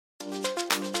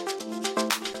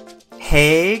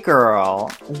Hey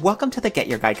girl, welcome to the Get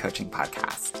Your Guide Coaching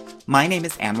podcast. My name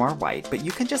is Anwar White, but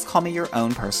you can just call me your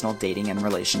own personal dating and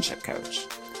relationship coach.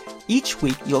 Each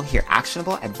week, you'll hear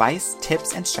actionable advice,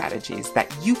 tips, and strategies that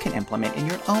you can implement in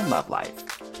your own love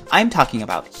life. I'm talking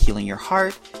about healing your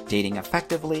heart, dating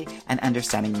effectively, and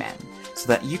understanding men so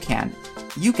that you can,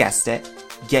 you guessed it,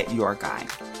 get your guy.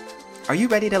 Are you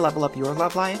ready to level up your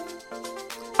love life?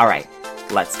 All right,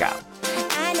 let's go.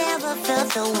 I never felt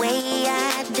the way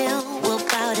I do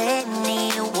about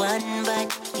anyone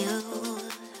but you.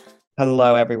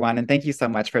 Hello, everyone, and thank you so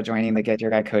much for joining the Get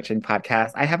Your Guide Coaching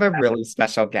podcast. I have a really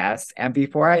special guest, and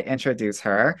before I introduce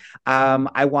her,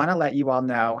 I want to let you all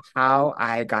know how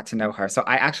I got to know her. So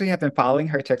I actually have been following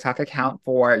her TikTok account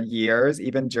for years,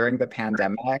 even during the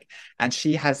pandemic, and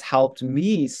she has helped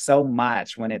me so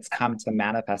much when it's come to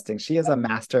manifesting. She is a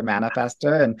master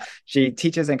manifester, and she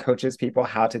teaches and coaches people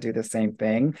how to do the same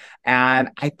thing.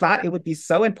 And I thought it would be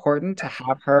so important to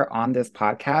have her on this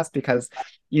podcast because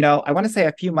I want to say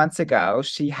a few months ago,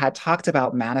 she had talked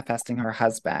about manifesting her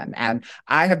husband. And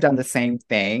I have done the same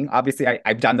thing. Obviously,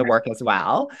 I've done the work as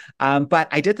well. But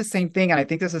I did the same thing. And I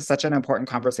think this is such an important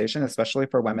conversation, especially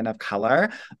for women of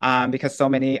color, because so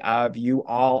many of you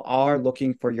all are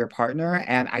looking for your partner.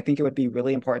 And I think it would be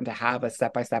really important to have a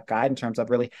step-by-step guide in terms of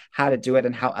really how to do it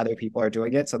and how other people are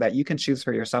doing it so that you can choose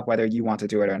for yourself whether you want to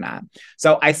do it or not.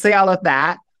 So I say all of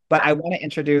that. But I want to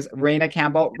introduce Raina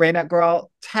Campbell. Raina, girl,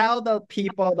 tell the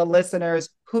people, the listeners,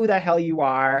 who the hell you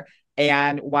are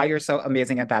and why you're so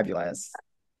amazing and fabulous.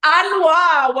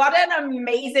 Anwar, what an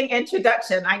amazing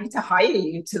introduction. I need to hire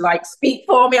you to speak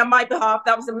for me on my behalf.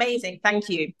 That was amazing. Thank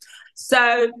you.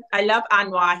 So I love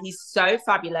Anwar. He's so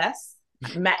fabulous.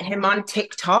 Met him on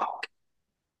TikTok,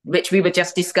 which we were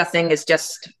just discussing is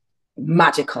just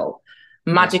magical.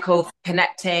 Magical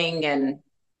connecting and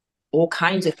all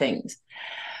kinds of things.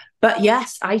 But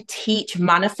yes, I teach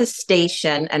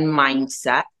manifestation and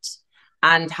mindset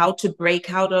and how to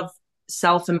break out of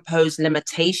self-imposed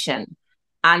limitation.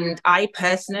 And I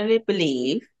personally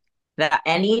believe that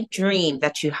any dream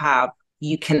that you have,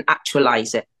 you can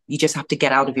actualize it. You just have to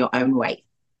get out of your own way.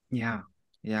 Yeah.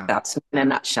 That's in a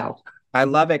nutshell. I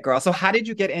love it, girl. So how did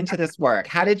you get into this work?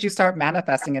 How did you start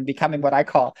manifesting and becoming what I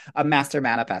call a master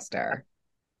manifester?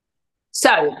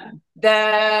 So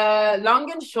the long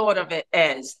and short of it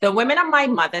is the women on my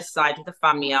mother's side of the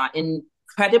family are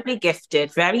incredibly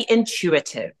gifted, very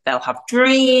intuitive. They'll have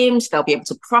dreams, they'll be able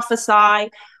to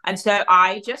prophesy. And so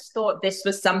I just thought this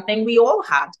was something we all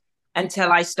had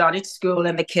until I started school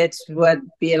and the kids would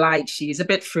be like, she's a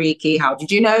bit freaky. How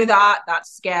did you know that?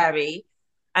 That's scary.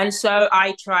 And so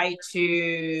I tried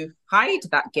to hide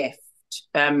that gift.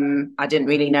 I didn't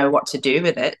really know what to do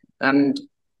with it. And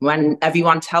when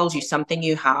everyone tells you something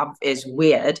you have is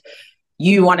weird,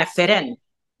 you want to fit in.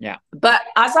 Yeah. But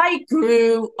as I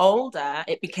grew older,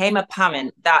 it became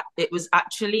apparent that it was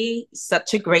actually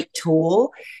such a great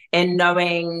tool in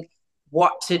knowing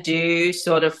what to do,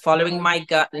 sort of following my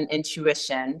gut and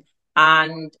intuition.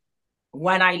 And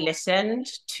when I listened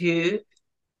to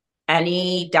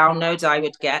any downloads I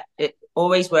would get, it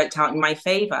always worked out in my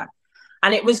favor.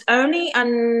 And it was only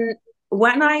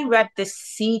when I read This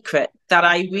Secret that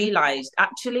I realized,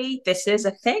 actually, this is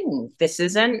a thing. This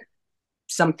isn't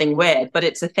something weird, but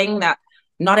it's a thing that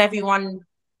not everyone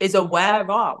is aware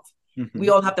of. Mm-hmm. We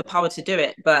all have the power to do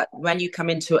it. But when you come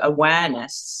into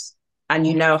awareness and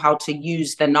you know how to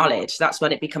use the knowledge, that's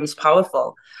when it becomes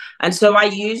powerful. And so I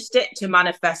used it to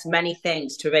manifest many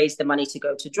things, to raise the money to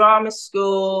go to drama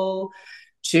school,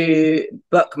 to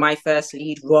book my first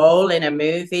lead role in a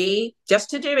movie,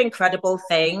 just to do incredible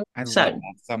things. I love that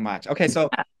so much. Okay, so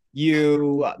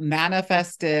you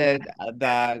manifested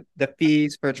the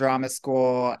fees for drama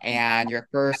school and your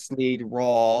first lead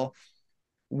role.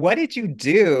 What did you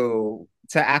do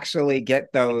to actually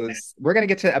get those? We're going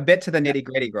to get to a bit to the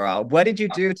nitty-gritty, girl. What did you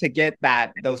do to get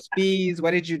those fees? What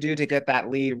did you do to get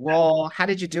that lead role? How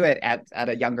did you do it at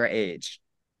a younger age?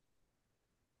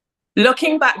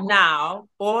 Looking back now,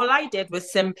 all I did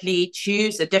was simply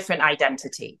choose a different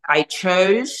identity. I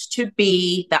chose to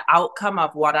be the outcome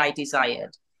of what I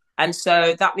desired. And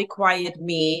so that required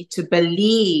me to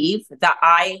believe that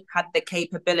I had the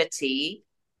capability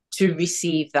to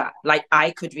receive that, like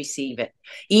I could receive it.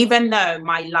 Even though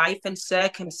my life and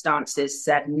circumstances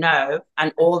said no,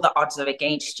 and all the odds are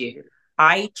against you,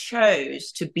 I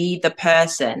chose to be the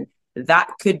person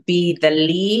that could be the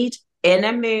lead in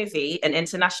a movie, an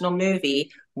international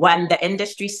movie, when the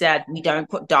industry said we don't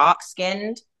put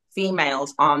dark-skinned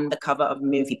females on the cover of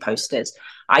movie posters.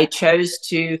 I chose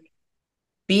to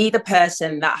be the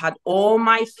person that had all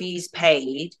my fees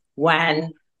paid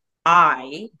when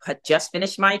I had just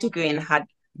finished my degree and had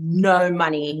no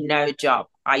money, no job.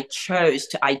 I chose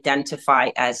to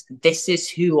identify as this is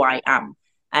who I am.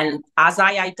 And as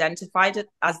I identified it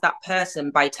as that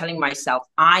person by telling myself,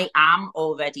 I am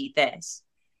already this,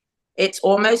 it's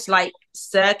almost like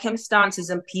circumstances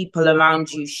and people around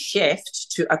you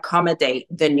shift to accommodate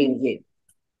the new you.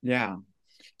 Yeah.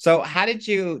 So how did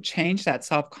you change that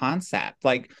self-concept?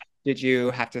 Like, did you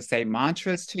have to say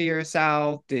mantras to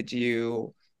yourself?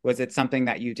 Was it something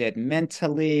that you did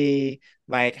mentally?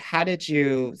 Like, how did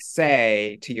you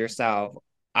say to yourself,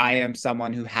 I am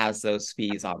someone who has those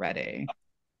fees already?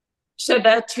 So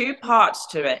there are two parts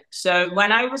to it. So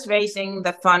when I was raising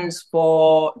the funds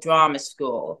for drama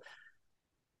school,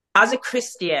 as a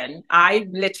Christian, I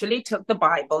literally took the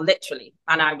Bible, literally,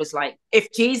 and I was like,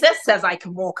 if Jesus says I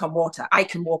can walk on water, I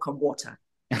can walk on water.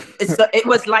 So it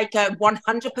was like a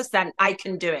 100% I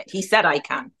can do it. He said I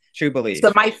can. True So belief.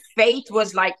 my faith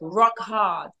was like rock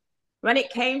hard. When it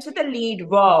came to the lead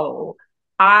role,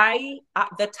 I at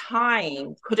the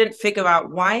time couldn't figure out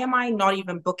why am I not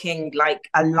even booking like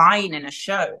a line in a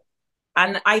show.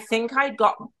 And I think I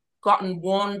gotten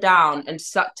worn down and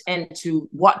sucked into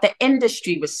what the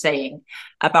industry was saying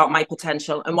about my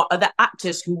potential and what other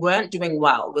actors who weren't doing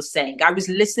well were saying. I was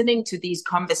listening to these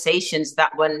conversations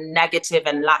that were negative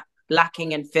and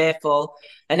lacking and fearful,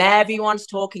 and everyone's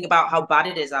talking about how bad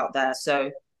it is out there. So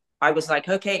I was like,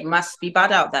 okay, it must be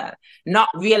bad out there, not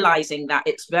realizing that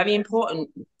it's very important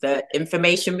the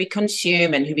information we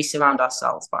consume and who we surround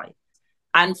ourselves by.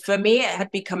 And for me, it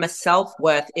had become a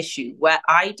self-worth issue where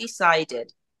I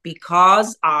decided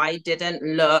because I didn't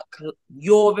look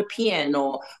European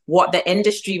or what the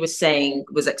industry was saying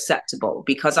was acceptable,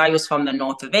 because I was from the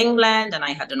north of England and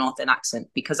I had a northern accent,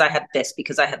 because I had this,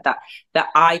 because I had that, that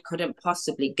I couldn't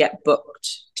possibly get booked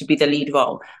to be the lead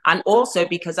role. And also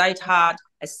because I'd had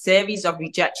a series of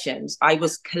rejections, I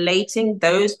was collating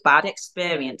those bad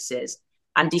experiences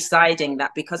and deciding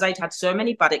that because I'd had so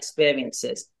many bad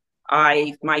experiences,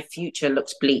 my future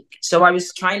looks bleak. So I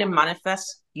was trying to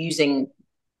manifest using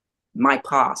my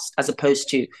past as opposed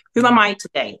to who am I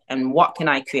today and what can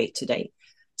I create today.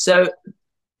 So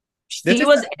This she is,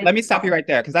 was let me stop you right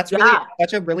there because that's really yeah,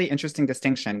 such a really interesting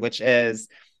distinction, which is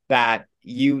that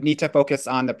you need to focus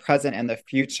on the present and the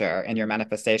future in your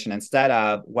manifestation instead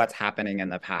of what's happening in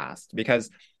the past. Because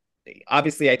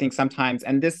obviously I think sometimes,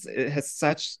 and this has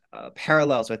such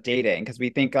parallels with dating, because we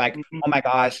think like, oh my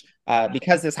gosh,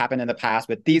 because this happened in the past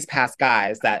with these past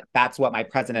guys, that's what my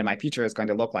present and my future is going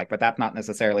to look like, but that's not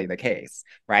necessarily the case,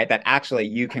 right? That actually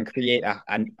you can create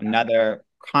another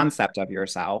concept of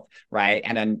yourself, right?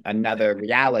 And another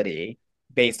reality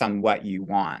based on what you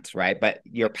want, right? But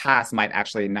your past might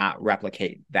actually not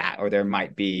replicate that, or there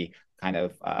might be kind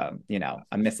of a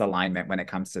misalignment when it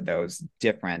comes to those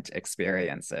different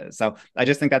experiences. So I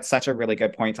just think that's such a really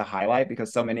good point to highlight,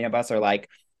 because so many of us are like,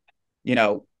 you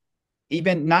know,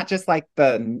 even not just like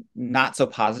the not so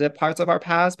positive parts of our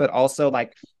past, but also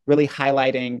like really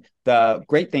highlighting the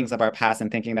great things of our past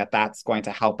and thinking that that's going to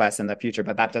help us in the future.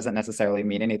 But that doesn't necessarily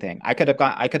mean anything. I could have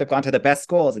gone to the best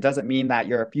schools. It doesn't mean that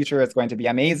your future is going to be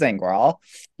amazing, girl.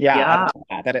 Yeah, I yeah,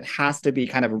 love that it has to be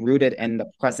kind of rooted in the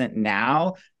present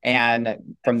now, and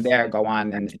from there go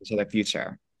on into the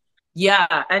future.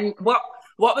 yeah. And what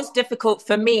was difficult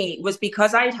for me was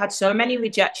because I'd had so many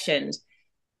rejections,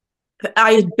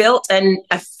 I had built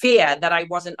a fear that I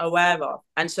wasn't aware of.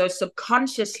 And so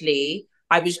subconsciously,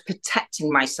 I was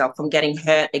protecting myself from getting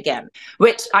hurt again,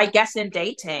 which I guess in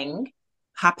dating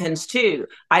happens too.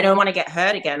 I don't want to get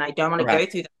hurt again. I don't want to go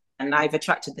Correct. through that. And I've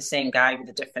attracted the same guy with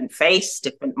a different face,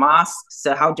 different mask.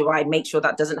 So how do I make sure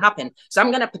that doesn't happen? So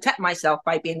I'm going to protect myself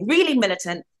by being really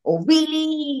militant or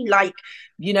really like,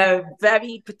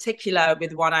 very particular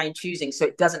with what I'm choosing so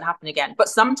it doesn't happen again. But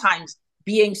sometimes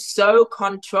being so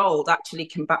controlled actually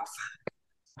can backfire.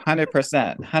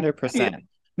 100%, 100%.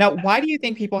 Now, why do you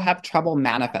think people have trouble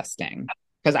manifesting?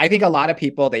 Because I think a lot of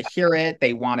people, they hear it,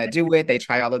 they want to do it, they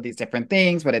try all of these different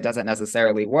things, but it doesn't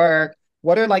necessarily work.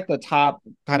 What are like the top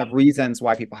kind of reasons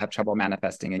why people have trouble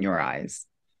manifesting in your eyes?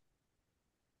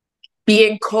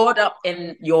 Being caught up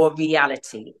in your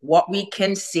reality, what we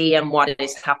can see and what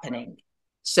is happening.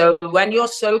 So when you're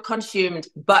so consumed,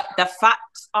 but the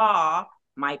facts are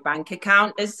my bank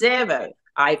account is zero.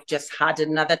 I've just had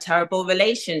another terrible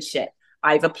relationship.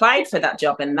 I've applied for that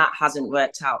job and that hasn't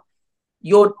worked out.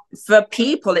 You're for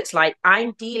people, it's like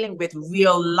I'm dealing with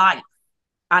real life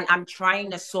and I'm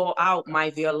trying to sort out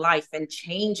my real life and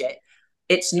change it.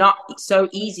 It's not so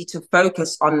easy to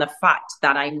focus on the fact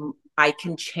that I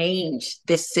can change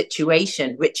this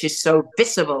situation, which is so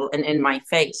visceral and in my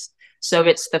face. So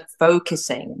it's the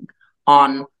focusing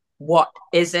on what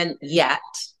isn't yet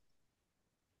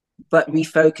but we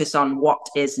focus on what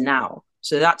is now.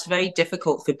 So that's very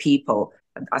difficult for people.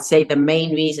 I'd say the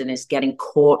main reason is getting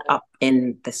caught up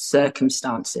in the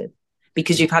circumstances,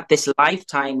 because you've had this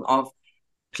lifetime of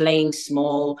playing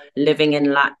small, living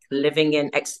in lack, living in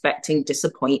expecting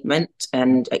disappointment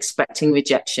and expecting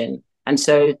rejection. And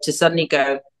so to suddenly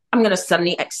go, I'm going to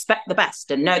suddenly expect the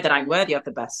best and know that I'm worthy of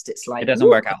the best. It's It like, doesn't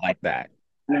work out like that.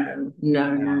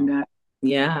 no.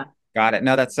 Yeah. Got it.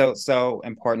 No, that's so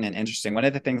important and interesting. One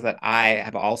of the things that I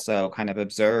have also kind of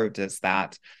observed is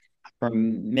that for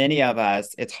many of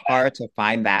us, it's hard to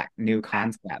find that new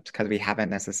concept because we haven't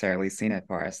necessarily seen it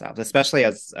for ourselves, especially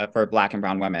as for Black and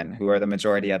brown women who are the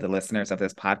majority of the listeners of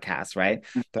this podcast, right?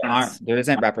 There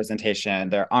isn't representation.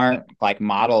 There aren't like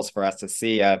models for us to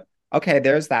see of, okay,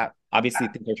 there's that. Obviously,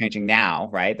 things are changing now,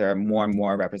 right? There are more and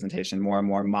more representation, more and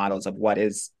more models of what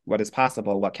is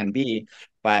possible, what can be,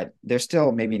 but there's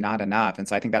still maybe not enough. And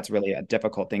so I think that's really a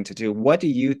difficult thing to do. What do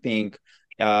you think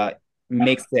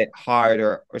makes it hard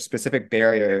or specific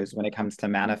barriers when it comes to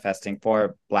manifesting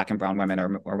for Black and brown women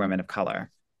or women of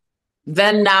color?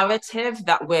 The narrative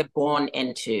that we're born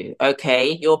into,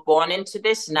 okay? You're born into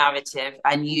this narrative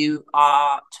and you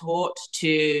are taught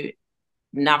to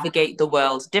navigate the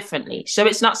world differently. So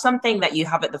it's not something that you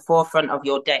have at the forefront of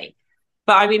your day.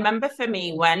 But I remember for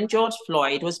me, when George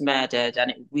Floyd was murdered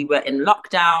and we were in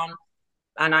lockdown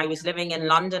and I was living in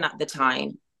London at the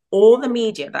time, all the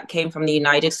media that came from the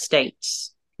United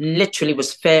States literally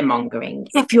was fear mongering.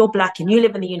 If you're Black and you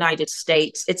live in the United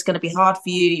States, it's going to be hard for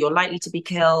you. You're likely to be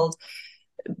killed.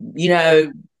 You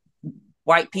know,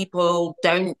 white people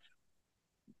don't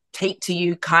take to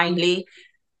you kindly.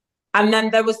 And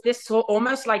then there was this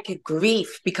almost like a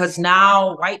grief, because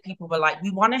now white people were like,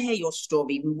 we want to hear your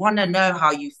story. We want to know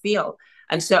how you feel.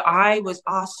 And so I was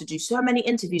asked to do so many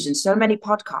interviews and so many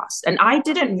podcasts. And I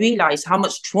didn't realize how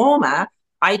much trauma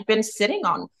I'd been sitting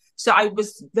on. So I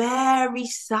was very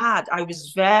sad.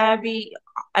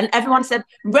 And everyone said,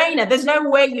 Raina, there's no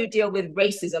way you deal with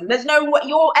racism. There's no way,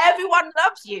 everyone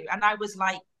loves you. And I was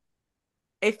like,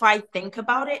 if I think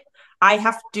about it, I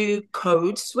have to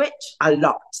code switch a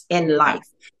lot in life,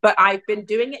 but I've been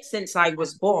doing it since I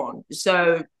was born.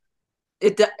 So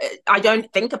I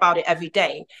don't think about it every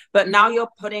day, but now you're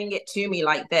putting it to me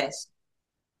like this.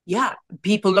 Yeah,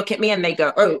 people look at me and they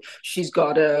go, oh, she's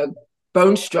got a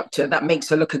bone structure that makes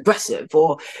her look aggressive,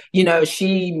 or,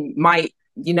 she might,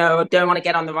 don't want to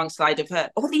get on the wrong side of her.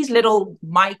 All these little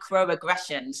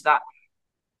microaggressions that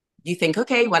you think,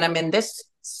 okay, when I'm in this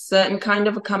certain kind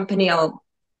of a company, I'll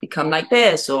become like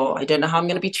this, or I don't know how I'm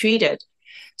going to be treated.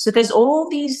 So there's all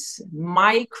these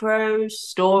micro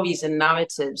stories and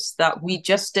narratives that we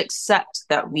just accept,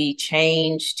 that we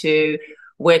change to,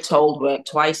 we're told work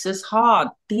twice as hard.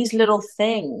 These little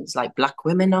things like Black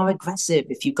women are aggressive.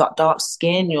 If you've got dark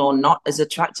skin, you're not as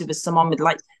attractive as someone with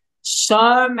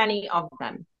so many of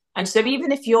them. And so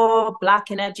even if you're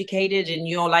Black and educated and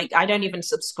you're like, I don't even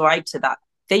subscribe to that,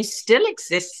 they still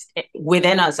exist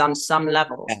within us on some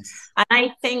levels. Yes. And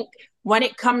I think when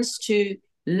it comes to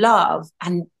love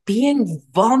and being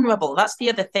vulnerable, that's the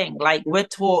other thing. Like, we're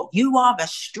taught, you are a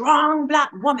strong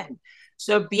Black woman.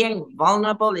 So being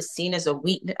vulnerable is seen as a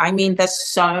weakness. I mean, there's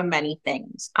so many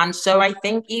things. And so I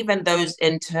think even those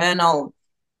internal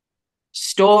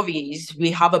stories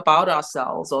we have about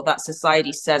ourselves, or that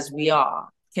society says we are,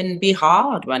 can be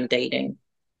hard when dating.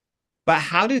 But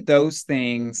how do those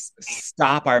things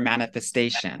stop our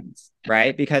manifestations,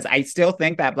 right? Because I still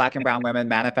think that Black and brown women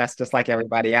manifest just like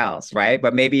everybody else, right?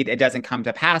 But maybe it doesn't come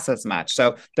to pass as much.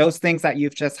 So those things that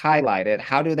you've just highlighted,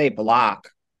 how do they block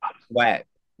what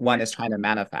one is trying to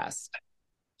manifest?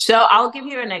 So I'll give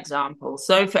you an example.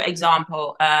 So for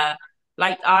example,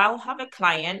 I'll have a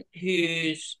client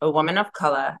who's a woman of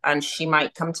color, and she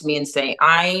might come to me and say,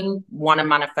 I want to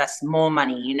manifest more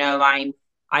money.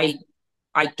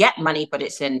 I get money, but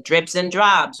it's in dribs and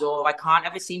drabs, or I can't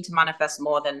ever seem to manifest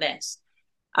more than this.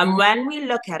 And when we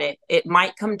look at it, it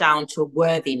might come down to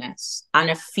worthiness and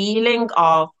a feeling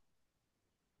of,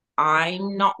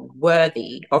 I'm not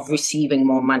worthy of receiving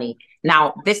more money.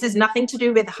 Now, this is nothing to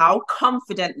do with how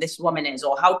confident this woman is,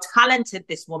 or how talented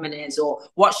this woman is, or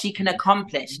what she can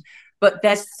accomplish. But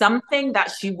there's something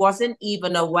that she wasn't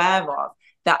even aware of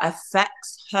that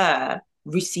affects her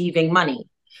receiving money.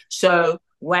 So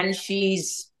when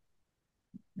she's,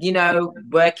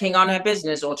 working on her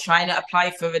business or trying to apply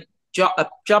for a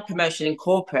job promotion in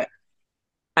corporate,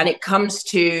 and it comes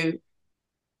to,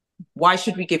 why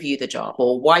should we give you the job?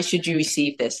 Or why should you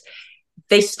receive this?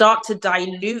 They start to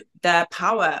dilute their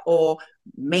power, or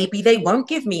maybe they won't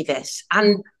give me this.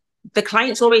 And the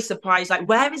client's always surprised, like,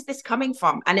 where is this coming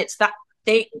from? And it's that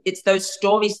it's those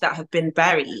stories that have been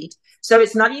buried. So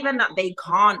it's not even that they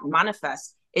can't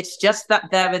manifest. It's just that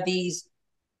there are these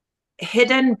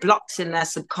hidden blocks in their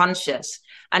subconscious,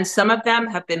 and some of them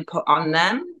have been put on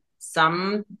them,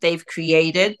 some they've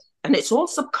created, and it's all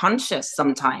subconscious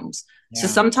sometimes. So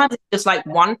Yeah. sometimes it's just like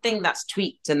one thing that's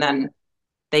tweaked and then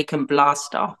they can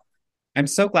blast off. I'm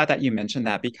so glad that you mentioned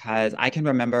that because I can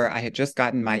remember I had just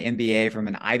gotten my MBA from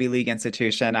an Ivy League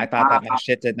institution. I thought that my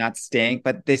shit did not stink,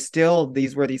 but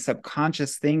these were these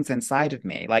subconscious things inside of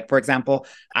me. Like, for example,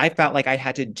 I felt like I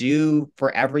had to do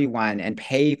for everyone and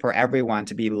pay for everyone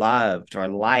to be loved or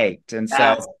liked. And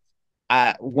so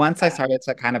Yes. once I started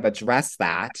to kind of address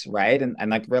that, right, and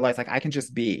like realize like I can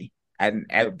just be. And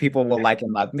people will like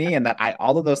and love me, and that I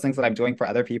all of those things that I'm doing for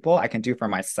other people, I can do for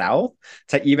myself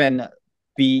to even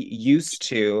be used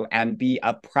to and be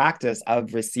a practice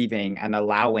of receiving and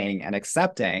allowing and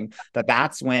accepting that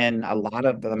that's when a lot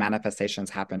of the manifestations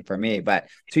happen for me. But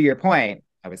to your point,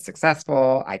 I was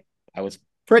successful. I was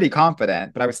pretty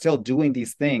confident, but I was still doing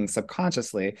these things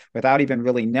subconsciously without even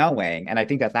really knowing. And I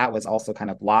think that that was also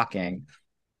kind of blocking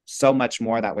so much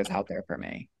more that was out there for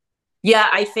me. Yeah,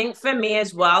 I think for me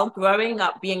as well, growing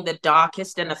up being the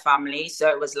darkest in the family, so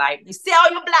it was like, you see, oh,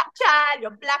 you're black child,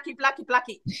 you're blacky, blacky,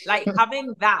 blacky. Like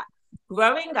having that,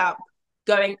 growing up,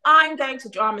 going, I'm going to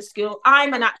drama school,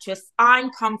 I'm an actress, I'm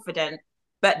confident.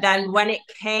 But then when it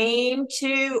came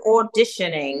to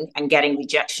auditioning and getting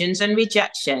rejections,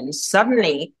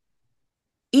 suddenly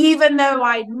even though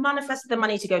I'd manifested the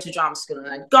money to go to drama school and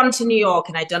I'd gone to New York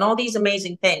and I'd done all these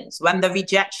amazing things, when the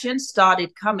rejection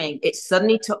started coming, it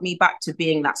suddenly took me back to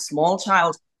being that small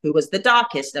child who was the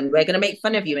darkest, and we're going to make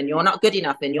fun of you, and you're not good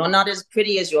enough, and you're not as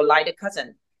pretty as your lighter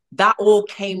cousin. That all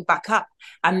came back up.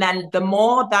 And then the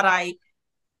more that I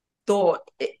thought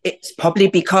it's probably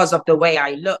because of the way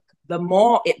I look, the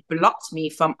more it blocked me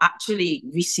from actually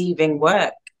receiving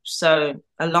work. So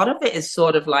a lot of it is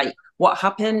sort of like what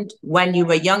happened when you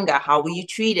were younger, how were you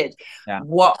treated? Yeah.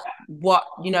 What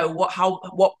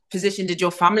position did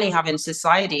your family have in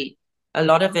society? A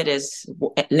lot of it is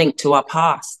linked to our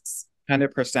pasts.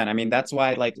 100%. I mean, that's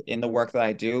why, like, in the work that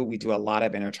I do, we do a lot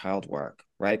of inner child work,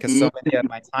 right? Because so many of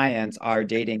my clients are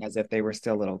dating as if they were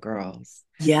still little girls.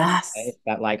 Right? Yes.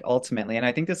 That, like, ultimately, and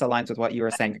I think this aligns with what you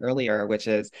were saying earlier, which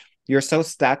is you're so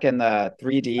stuck in the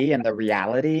 3D and the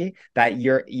reality that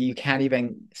you can't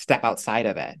even step outside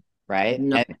of it, right?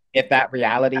 No. And if that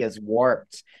reality is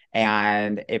warped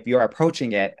and if you're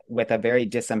approaching it with a very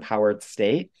disempowered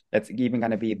state, it's even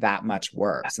going to be that much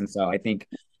worse. And so I think,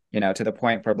 to the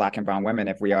point for Black and brown women,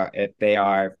 if they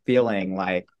are feeling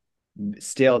like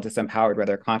still disempowered,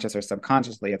 whether conscious or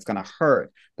subconsciously, it's going to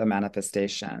hurt the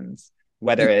manifestations,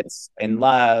 whether it's in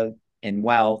love, in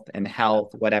wealth, in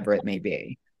health, whatever it may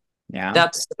be. Yeah.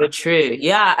 That's so true.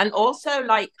 Yeah. And also,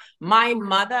 like, my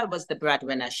mother was the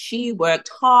breadwinner. She worked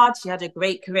hard. She had a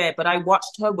great career, but I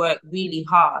watched her work really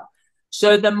hard.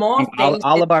 So the more things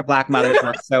All of our Black mothers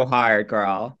work so hard,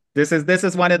 girl. This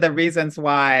is one of the reasons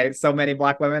why so many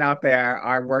Black women out there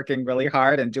are working really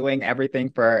hard and doing everything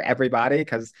for everybody,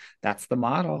 because that's the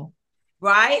model.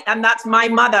 right? And that's my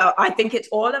mother. I think it's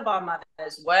all of our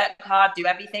mothers work hard, do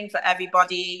everything for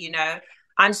everybody.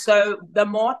 And so the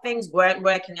more things weren't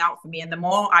working out for me and the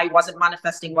more I wasn't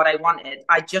manifesting what I wanted,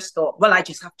 I just thought, well, I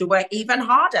just have to work even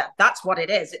harder. That's what it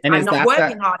is. And I'm not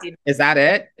working hard enough. Is that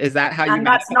it? Is that how you And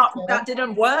that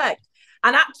didn't work.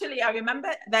 And actually, I remember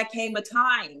there came a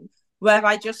time where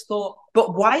I just thought,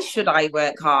 but why should I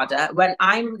work harder when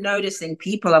I'm noticing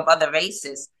people of other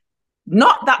races?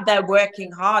 Not that they're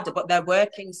working harder, but they're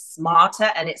working smarter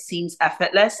and it seems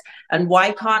effortless. And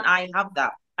why can't I have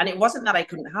that? And it wasn't that I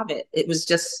couldn't have it. It was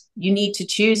just, you need to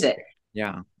choose it.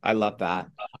 Yeah, I love that.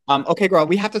 Okay, girl,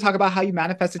 we have to talk about how you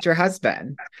manifested your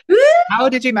husband. How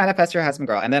did you manifest your husband,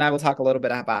 girl? And then I will talk a little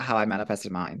bit about how I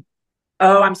manifested mine.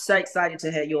 Oh, I'm so excited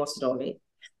to hear your story.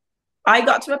 I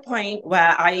got to a point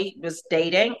where I was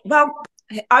dating. Well,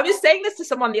 I was saying this to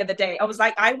someone the other day. I was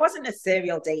like, I wasn't a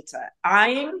serial dater.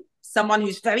 I'm someone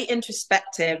who's very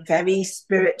introspective, very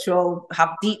spiritual,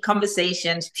 have deep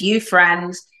conversations, few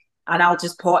friends, and I'll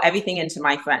just pour everything into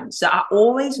my friends. So I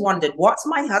always wondered, what's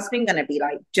my husband going to be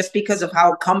like, just because of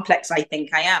how complex I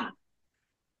think I am.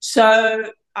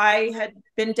 So I had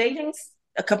been dating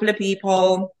a couple of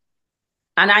people,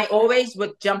 and I always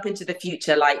would jump into the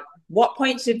future, like, what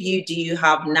points of view do you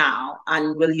have now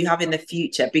and will you have in the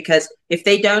future? Because if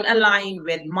they don't align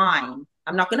with mine,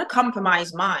 I'm not going to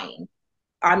compromise mine.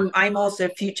 I'm also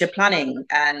future planning.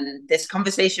 And this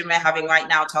conversation we're having right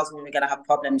now tells me we're going to have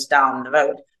problems down the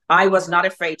road. I was not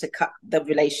afraid to cut the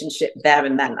relationship there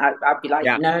and then. I'd be like,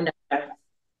 no.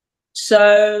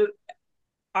 So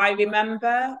I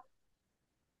remember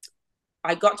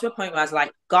I got to a point where I was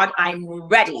like, God, I'm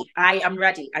ready. I am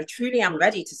ready. I truly am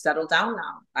ready to settle down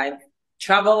now. I've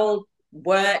traveled,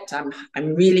 worked.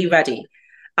 I'm really ready.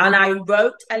 And I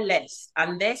wrote a list,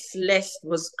 and this list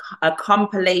was a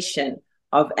compilation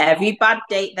of every bad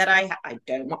date that I had. I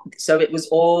don't want, so it was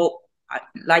all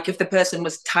like if the person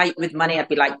was tight with money, I'd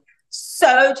be like,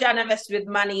 so generous with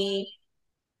money.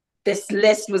 This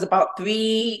list was about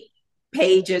 3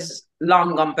 pages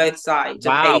long on both sides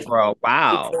of Wow, bro.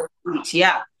 Wow. each.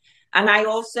 Yeah. And I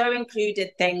also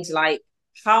included things like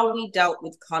how we dealt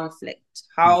with conflict,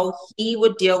 how he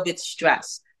would deal with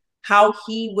stress, how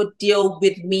he would deal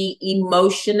with me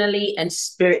emotionally and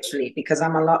spiritually, because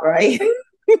I'm a lot, right?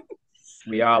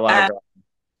 We all are. uh,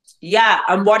 yeah.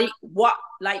 And what,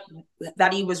 like,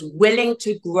 that he was willing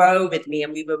to grow with me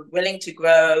and we were willing to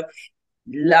grow,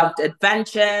 loved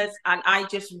adventures. And I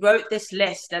just wrote this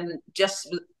list and just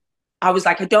I was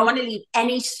like, I don't want to leave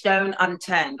any stone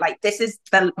unturned. Like, this is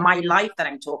my life that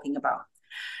I'm talking about.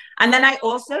 And then I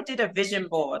also did a vision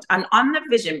board. And on the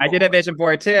vision I did board, a vision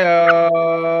board too.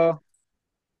 I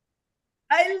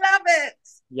love it.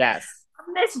 Yes.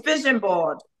 On this vision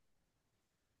board,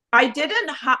 I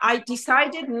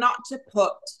decided not to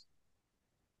put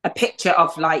a picture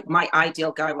of like my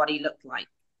ideal guy, what he looked like.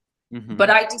 But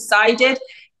I decided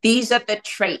these are the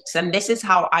traits and this is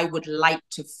how I would like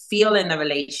to feel in the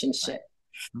relationship.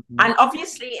 And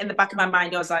obviously, in the back of my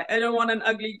mind, I was like, I don't want an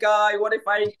ugly guy. What if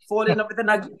I fall in love with an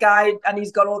ugly guy and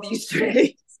he's got all these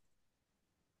traits?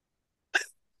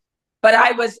 But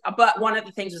one of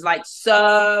the things was like,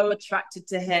 so attracted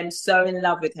to him, so in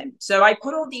love with him. So I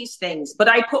put all these things, but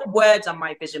I put words on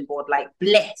my vision board like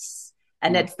bliss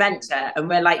and adventure. And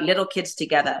we're like little kids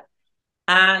together.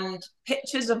 And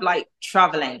pictures of like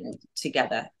traveling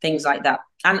together, things like that.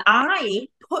 And I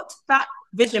put that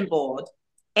vision board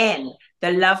in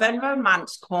the love and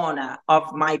romance corner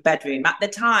of my bedroom. At the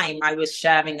time, I was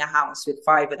sharing a house with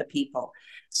 5 other people.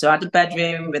 So I had a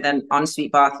bedroom with an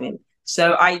ensuite bathroom.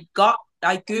 So I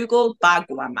Googled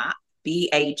Bagua map,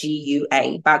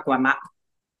 Bagua, Bagua map,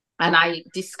 and I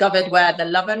discovered where the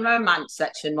love and romance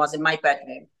section was in my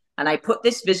bedroom. And I put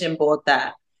this vision board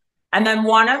there. And then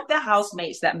one of the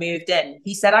housemates that moved in,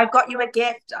 he said, I've got you a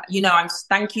gift.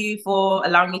 Thank you for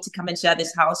allowing me to come and share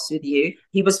this house with you.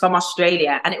 He was from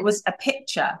Australia. And it was a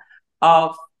picture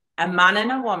of a man and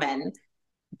a woman,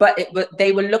 but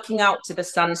they were looking out to the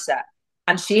sunset.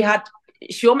 And she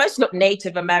almost looked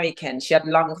Native American. She had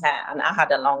long hair and I had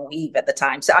a long weave at the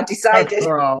time. So I decided,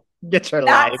 girl, get your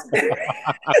life. I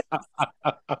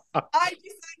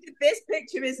decided this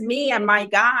picture is me and my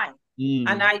guy.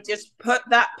 And I just put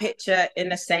that picture in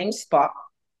the same spot.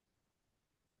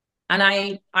 And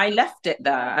I left it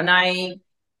there. And I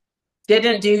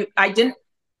didn't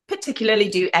particularly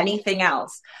do anything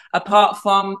else apart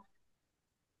from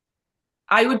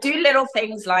I would do little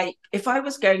things like if I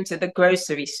was going to the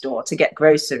grocery store to get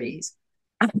groceries.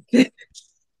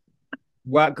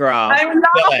 What, girl? I'm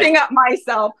laughing at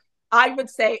myself. I would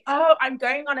say, oh, I'm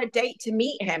going on a date to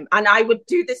meet him. And I would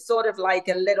do this sort of like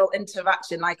a little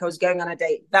interaction, like I was going on a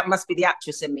date. That must be the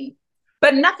actress in me.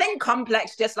 But nothing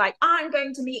complex, just like, oh, I'm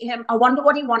going to meet him. I wonder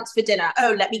what he wants for dinner.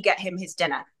 Oh, let me get him his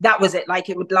dinner. That was it. Like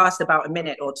it would last about a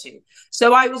minute or two.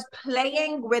 So I was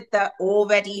playing with the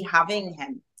already having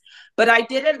him. But I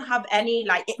didn't have any,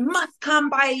 like, it must come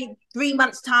by 3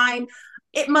 months' time.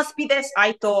 It must be this.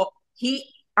 I thought,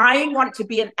 I want to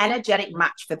be an energetic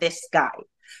match for this guy.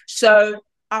 So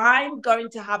I'm going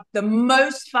to have the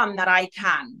most fun that I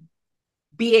can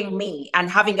being me and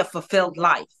having a fulfilled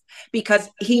life because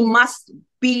he must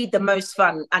be the most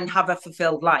fun and have a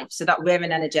fulfilled life so that we're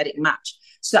an energetic match.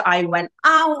 So I went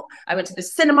out, I went to the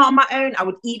cinema on my own, I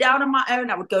would eat out on my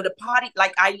own, I would go to party,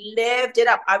 like I lived it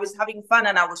up. I was having fun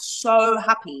and I was so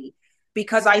happy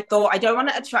because I thought I don't want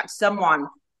to attract someone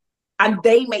and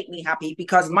they make me happy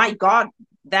because my God,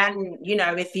 then,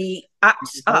 if he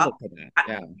acts up,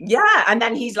 yeah. And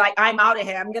then he's like, I'm out of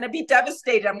here. I'm going to be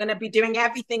devastated. I'm going to be doing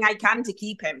everything I can to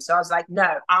keep him. So I was like,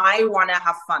 no, I want to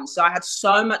have fun. So I had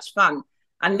so much fun.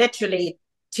 And literally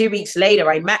 2 weeks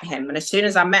later, I met him. And as soon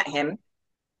as I met him,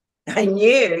 I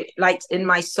knew, like in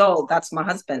my soul, that's my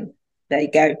husband. There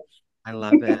you go. I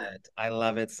love it. I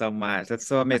love it so much. That's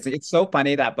so amazing. It's so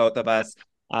funny that both of us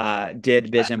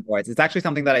did vision boards. It's actually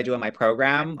something that I do in my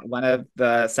program. One of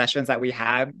the sessions that we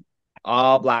have,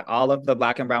 all of the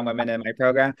Black and brown women in my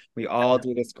program, we all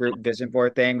do this group vision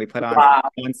board thing. We put on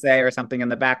Beyonce or something in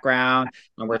the background,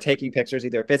 and we're taking pictures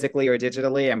either physically or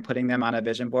digitally and putting them on a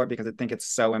vision board because I think it's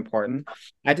so important.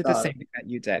 I did the same thing that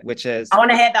you did, which is I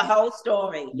want to hear the whole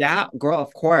story. Yeah, girl,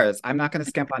 of course. I'm not going to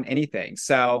skimp on anything.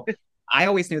 So I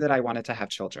always knew that I wanted to have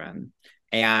children.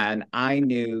 And I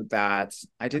knew that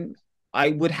I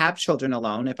would have children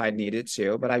alone if I needed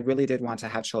to, but I really did want to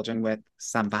have children with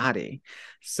somebody.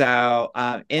 So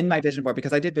in my vision board,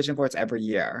 because I did vision boards every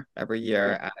year,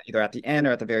 either at the end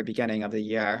or at the very beginning of the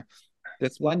year,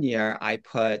 this one year I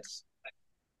put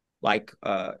like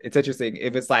it's interesting.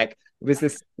 It was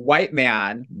this white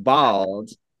man, bald,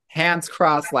 hands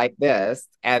crossed like this,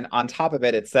 and on top of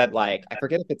it it said like, I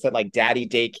forget if it said like daddy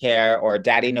daycare or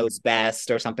daddy knows best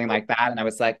or something like that. And I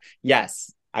was like,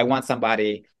 yes, I want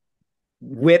somebody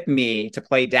with me to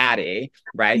play daddy,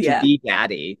 right? To Yeah. be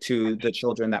daddy to the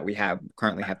children that we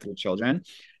currently have 3 children.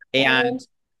 And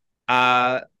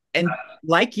uh and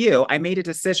like you, I made a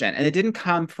decision and it didn't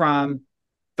come from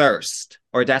thirst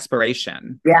or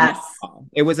desperation. Yes.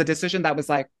 It was a decision that was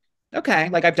like, okay,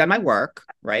 like I've done my work,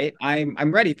 right?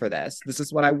 I'm ready for this. This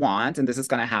is what I want, and this is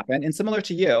going to happen. And similar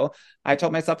to you, I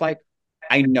told myself like,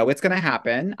 I know it's going to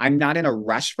happen. I'm not in a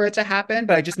rush for it to happen,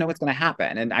 but I just know it's going to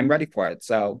happen, and I'm ready for it.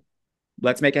 So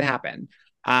let's make it happen.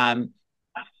 Um,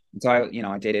 so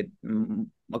I dated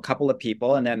a couple of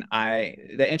people, and then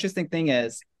the interesting thing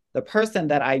is the person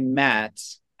that I met,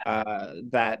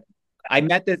 that I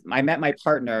met my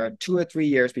partner 2 or 3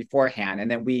 years beforehand, and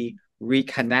then we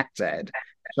reconnected.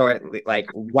 So like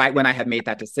right when I had made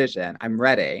that decision, I'm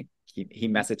ready. He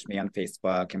messaged me on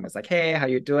Facebook and was like, "Hey, how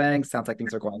you doing? Sounds like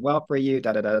things are going well for you."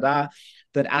 Da da da da.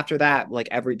 Then after that, like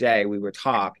every day we would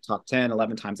talk 10,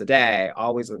 11 times a day,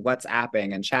 always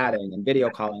WhatsApping and chatting and video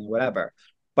calling, whatever.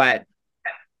 But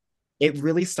it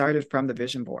really started from the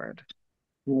vision board.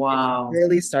 Wow.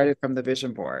 Really started from the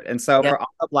vision board. And so Yeah. for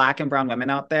all the Black and brown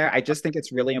women out there, I just think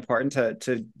it's really important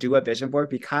to do a vision board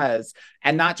because,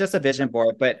 and not just a vision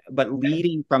board, but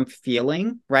leading from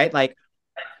feeling, right? Like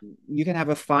you can have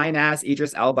a fine ass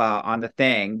Idris Elba on the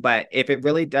thing, but if it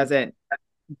really doesn't,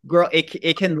 girl,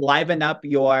 it can liven up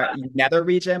your nether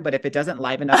region, but if it doesn't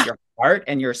liven up your heart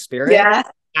and your spirit, Yeah.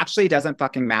 actually doesn't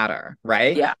fucking matter,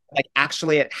 right? Yeah. Like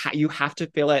actually you have to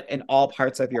feel it in all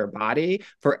parts of your body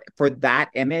for that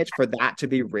image, for that to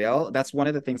be real. That's one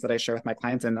of the things that I share with my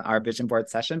clients in our vision board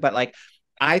session. But like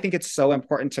I think it's so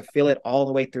important to feel it all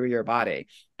the way through your body.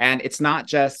 And it's not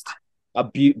just a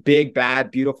big bad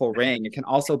beautiful ring. It can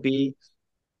also be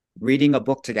reading a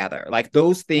book together. Like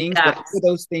those things, Yes. whatever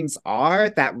those things are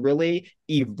that really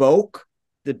evoke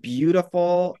the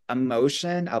beautiful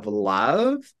emotion of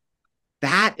love,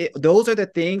 those are the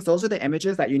things, those are the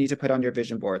images that you need to put on your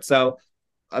vision board. So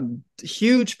a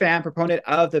huge proponent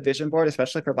of the vision board,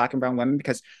 especially for Black and brown women,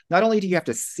 because not only do you have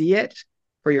to see it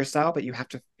for yourself, but you have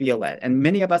to feel it. And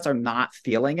many of us are not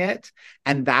feeling it.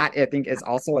 And that I think is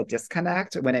also a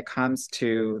disconnect when it comes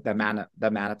to the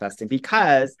manifesting,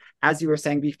 because as you were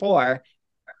saying before,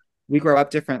 we grow up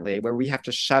differently where we have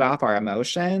to shut off our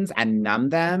emotions and numb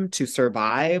them to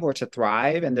survive or to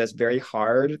thrive in this very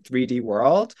hard 3D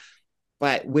world.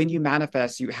 But when you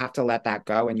manifest, you have to let that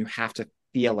go and you have to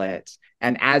feel it.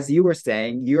 And as you were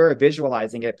saying, you're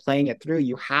visualizing it, playing it through.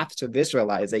 You have to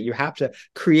visualize it. You have to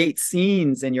create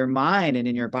scenes in your mind and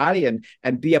in your body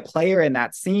and be a player in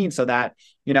that scene so that,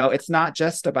 it's not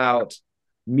just about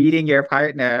meeting your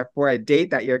partner for a date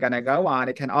that you're going to go on.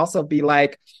 It can also be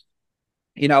like,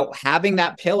 having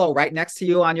that pillow right next to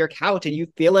you on your couch and you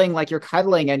feeling like you're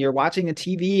cuddling and you're watching a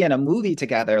TV and a movie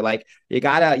together. Like you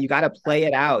gotta play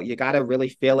it out. You gotta really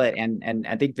feel it. And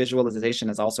I think visualization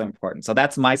is also important. So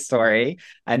that's my story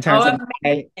in terms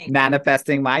of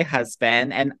manifesting my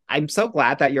husband. And I'm so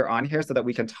glad that you're on here so that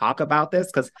we can talk about this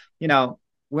because,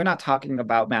 we're not talking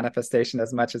about manifestation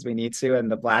as much as we need to in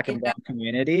the Black and brown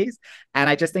communities. And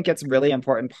I just think it's really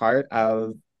important part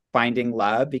of finding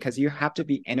love because you have to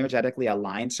be energetically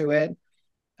aligned to it,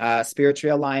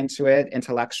 spiritually aligned to it,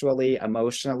 intellectually,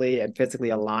 emotionally, and physically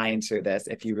aligned to this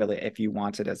if you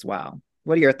want it as well.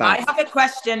 What are your thoughts? I have a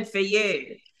question for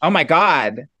you. Oh my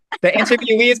God. The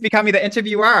interviewee is becoming the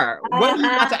interviewer. What do you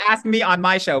want to ask me on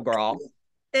my show, girl?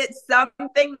 It's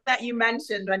something that you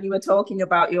mentioned when you were talking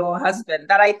about your husband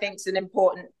that I think is an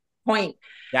important point.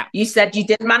 Yeah. You said you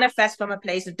didn't manifest from a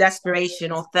place of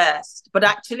desperation or thirst, but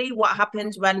actually what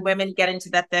happens when women get into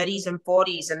their 30s and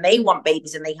 40s and they want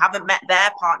babies and they haven't met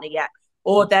their partner yet,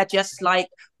 or they're just like,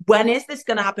 when is this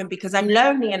going to happen? Because I'm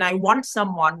lonely and I want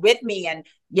someone with me. And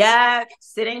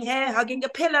sitting here hugging a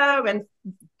pillow and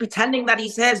pretending that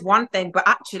he's here is one thing, but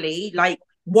actually, like,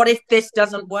 what if this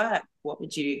doesn't work? What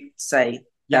would you say?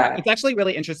 Yeah, it's actually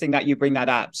really interesting that you bring that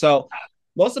up. So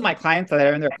most of my clients that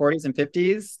are in their 40s and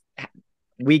 50s,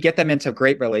 we get them into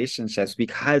great relationships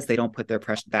because they don't put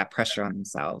that pressure on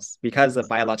themselves because of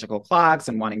biological clocks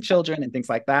and wanting children and things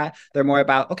like that. They're more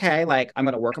about, okay, like I'm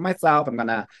going to work on myself. I'm going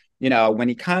to, when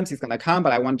he comes, he's going to come,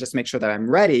 but I want to just make sure that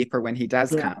I'm ready for when he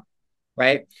does come.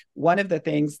 right? One of the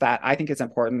things that I think is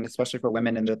important, especially for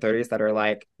women in their 30s that are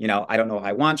like, I don't know if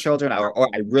I want children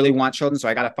or I really want children, so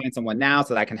I got to find someone now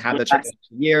so that I can have the children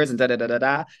in 2 years and da da da da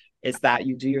da, is that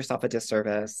you do yourself a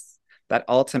disservice. That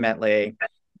ultimately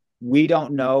we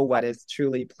don't know what is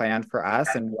truly planned for us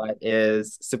and what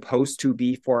is supposed to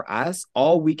be for us.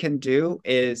 All we can do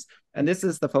is, and this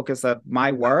is the focus of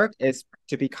my work, is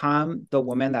to become the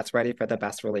woman that's ready for the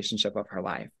best relationship of her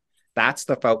life. That's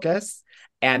the focus.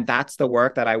 And that's the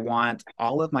work that I want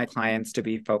all of my clients to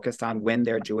be focused on when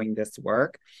they're doing this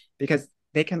work, because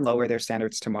they can lower their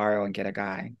standards tomorrow and get a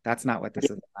guy. That's not what this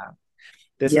is about.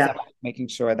 This is about making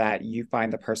sure that you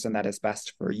find the person that is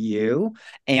best for you.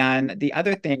 And the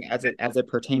other thing as it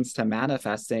pertains to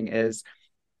manifesting is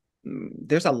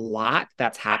there's a lot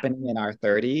that's happening in our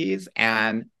 30s.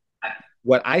 And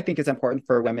what I think is important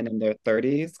for women in their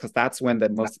 30s, because that's when the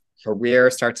most career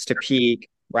starts to peak,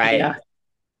 right? Yeah.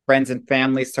 Friends and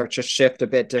family start to shift a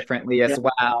bit differently as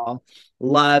well.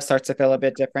 Love starts to feel a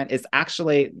bit different. Is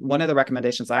actually one of the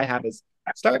recommendations I have is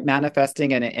start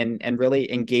manifesting and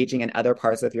really engaging in other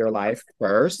parts of your life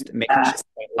first, making sure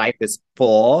that life is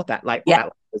full, that life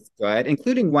is good,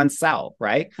 including oneself,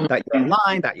 right? That you're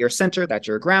aligned, that you're centered, that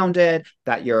you're grounded,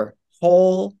 that you're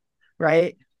whole,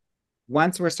 right?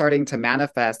 Once we're starting to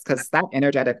manifest, because that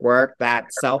energetic work,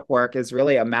 that self work is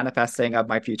really a manifesting of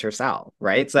my future self,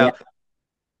 right? So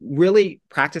really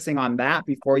practicing on that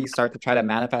before you start to try to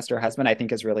manifest your husband, I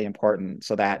think is really important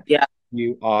so that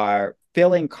you are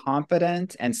feeling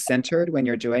confident and centered when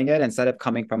you're doing it instead of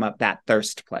coming from that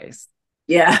thirst place.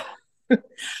 Yeah.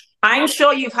 I'm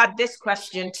sure you've had this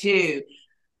question too.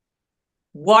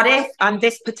 What if, and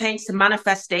this pertains to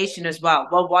manifestation as well.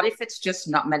 Well, what if it's just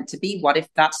not meant to be? What if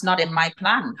that's not in my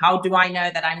plan? How do I know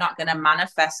that I'm not going to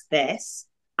manifest this?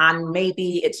 And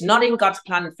maybe it's not in God's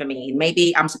plan for me.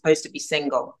 Maybe I'm supposed to be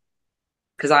single,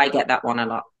 because I get that one a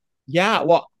lot. Yeah.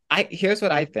 Well, here's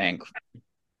what I think.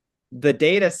 The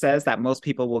data says that most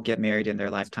people will get married in their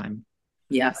lifetime.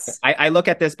 Yes. I look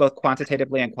at this both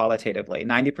quantitatively and qualitatively.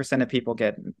 90% of people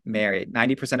get married.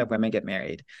 90% of women get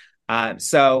married.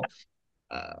 So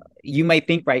you might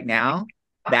think right now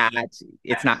that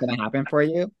it's not going to happen for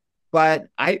you, but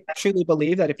I truly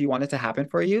believe that if you want it to happen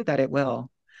for you, that it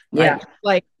will. Right? Yeah.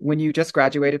 Like when you just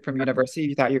graduated from university,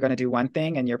 you thought you're going to do one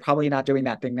thing and you're probably not doing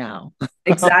that thing now.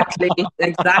 Exactly.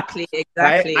 Exactly.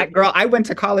 Exactly. Right? I went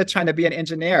to college trying to be an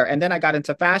engineer and then I got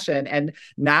into fashion and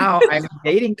now I'm a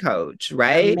dating coach,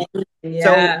 right?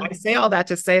 Yeah. So I say all that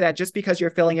to say that just because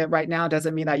you're feeling it right now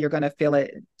doesn't mean that you're going to feel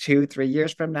it 2, 3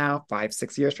 years from now, 5,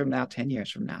 6 years from now, 10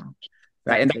 years from now.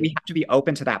 Right. And that we have to be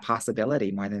open to that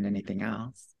possibility more than anything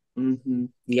else. Mm-hmm.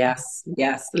 Yes.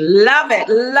 Yes. Love it.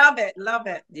 Love it. Love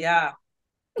it. Yeah.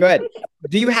 Good.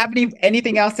 Do you have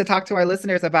anything else to talk to our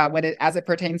listeners about as it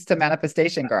pertains to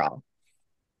manifestation, girl?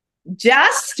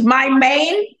 Just my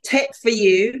main tip for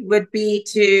you would be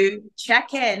to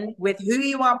check in with who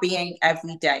you are being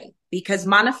every day, because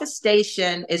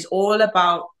manifestation is all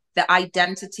about the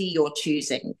identity you're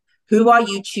choosing. Who are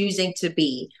you choosing to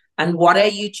be? And what are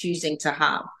you choosing to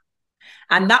have?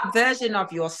 And that version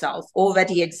of yourself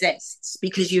already exists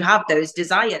because you have those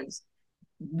desires.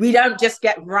 We don't just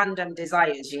get random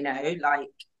desires, like,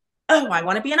 oh, I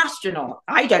want to be an astronaut.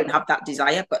 I don't have that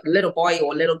desire, but a little boy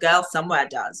or little girl somewhere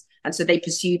does. And so they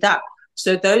pursue that.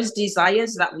 So those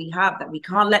desires that we have that we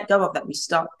can't let go of, that we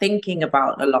start thinking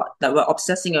about a lot, that we're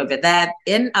obsessing over, they're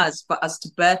in us for us to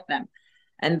birth them.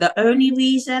 And the only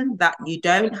reason that you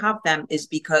don't have them is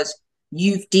because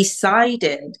you've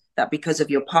decided that because of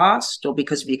your past or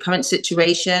because of your current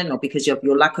situation or because of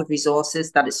your lack of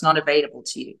resources, that it's not available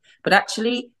to you. But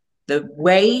actually,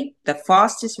 the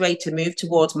fastest way to move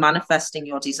towards manifesting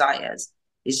your desires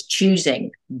is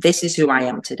choosing, this is who I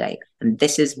am today, and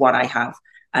this is what I have.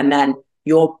 And then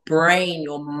your brain,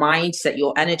 your mindset,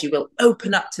 your energy will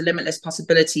open up to limitless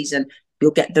possibilities, and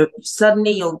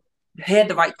suddenly you'll hear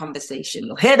the right conversation,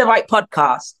 you'll hear the right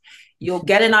podcast, you'll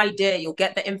get an idea, you'll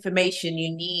get the information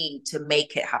you need to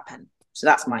make it happen. So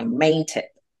that's my main tip.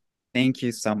 Thank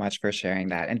you so much for sharing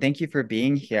that. And thank you for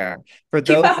being here. For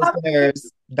those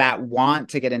listeners that want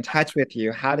to get in touch with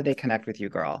you, how do they connect with you,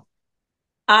 girl?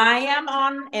 I am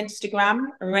on Instagram,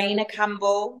 Raina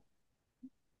Campbell.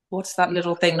 What's that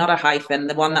little thing? Not a hyphen,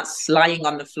 the one that's lying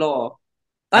on the floor.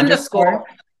 Underscore.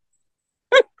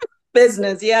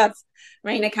 Business, yes.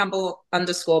 Raina Campbell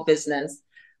 _business.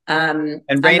 And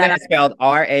Raina is spelled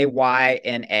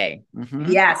Rayna.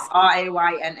 Yes,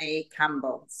 Rayna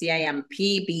Campbell,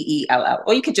 Campbell.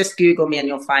 Or you could just Google me and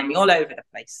you'll find me all over the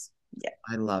place.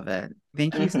 I love it.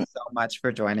 Thank you Mhm. so much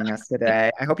for joining us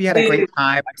today. I hope you had a great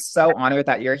time. I'm so honored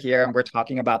that you're here and we're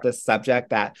talking about this subject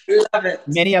that Love it.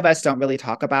 many of us don't really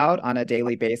talk about on a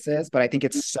daily basis, but I think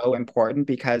it's so important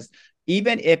because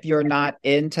even if you're not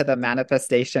into the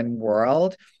manifestation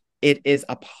world, it is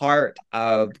a part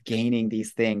of gaining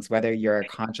these things, whether you're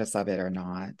conscious of it or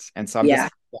not. And so I'm just Yeah.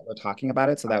 happy that we're talking about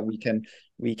it so that we can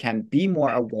be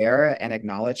more aware and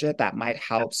acknowledge it. That might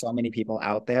help so many people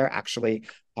out there actually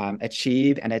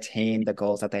achieve and attain the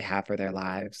goals that they have for their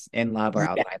lives in love or Yeah.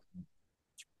 outside.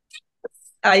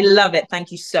 I love it.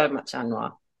 Thank you so much,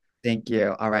 Anwar. Thank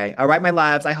you. All right. All right, my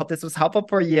loves. I hope this was helpful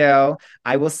for you.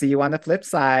 I will see you on the flip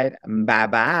side. Bye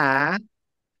bye.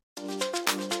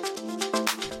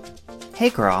 Hey,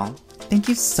 girl. Thank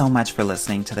you so much for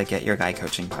listening to the Get Your Guy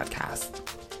Coaching podcast.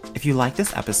 If you like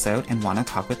this episode and want to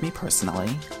talk with me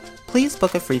personally, please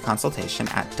book a free consultation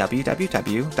at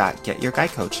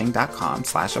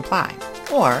www.getyourguycoaching.com/apply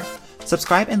or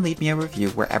subscribe and leave me a review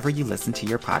wherever you listen to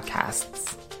your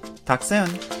podcasts. Talk soon.